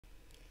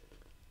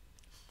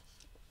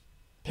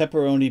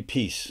Pepperoni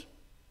Peace.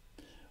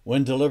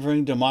 When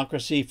delivering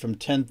democracy from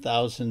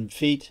 10,000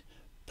 feet,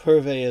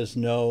 purveyors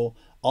know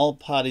all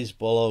parties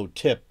below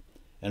tip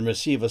and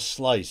receive a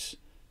slice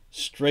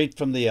straight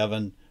from the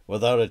oven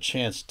without a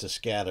chance to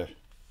scatter.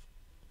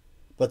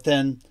 But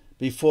then,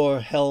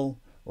 before hell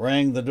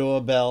rang the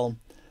doorbell,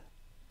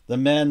 the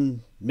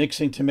men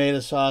mixing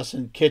tomato sauce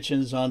in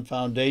kitchens on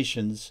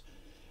foundations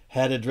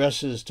had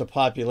addresses to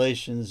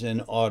populations in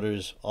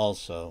orders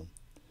also.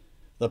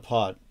 The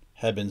pot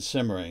had been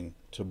simmering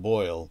to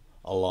boil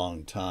a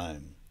long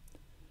time.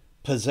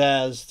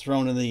 Pizzazz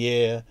thrown in the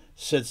air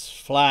sits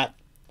flat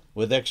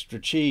with extra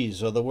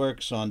cheese or the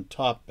works on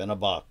top in a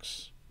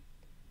box.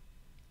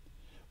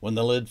 When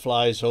the lid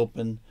flies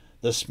open,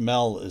 the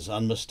smell is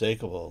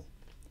unmistakable.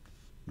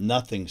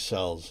 Nothing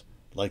sells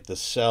like the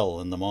cell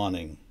in the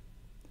morning.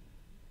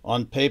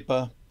 On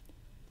paper,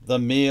 the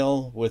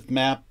meal with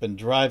map and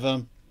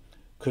driver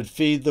could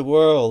feed the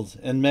world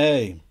and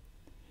may,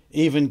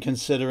 even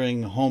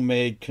considering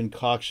homemade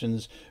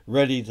concoctions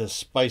ready to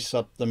spice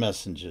up the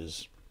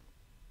messengers.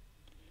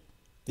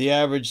 The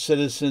average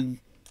citizen,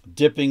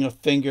 dipping a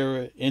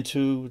finger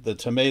into the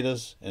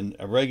tomatoes and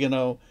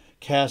oregano,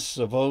 casts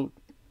a vote,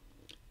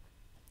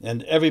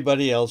 and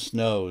everybody else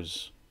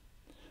knows.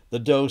 The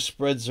dough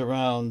spreads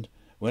around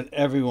when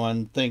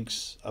everyone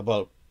thinks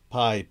about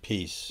pie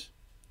piece.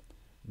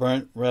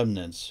 Burnt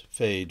remnants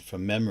fade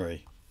from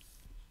memory.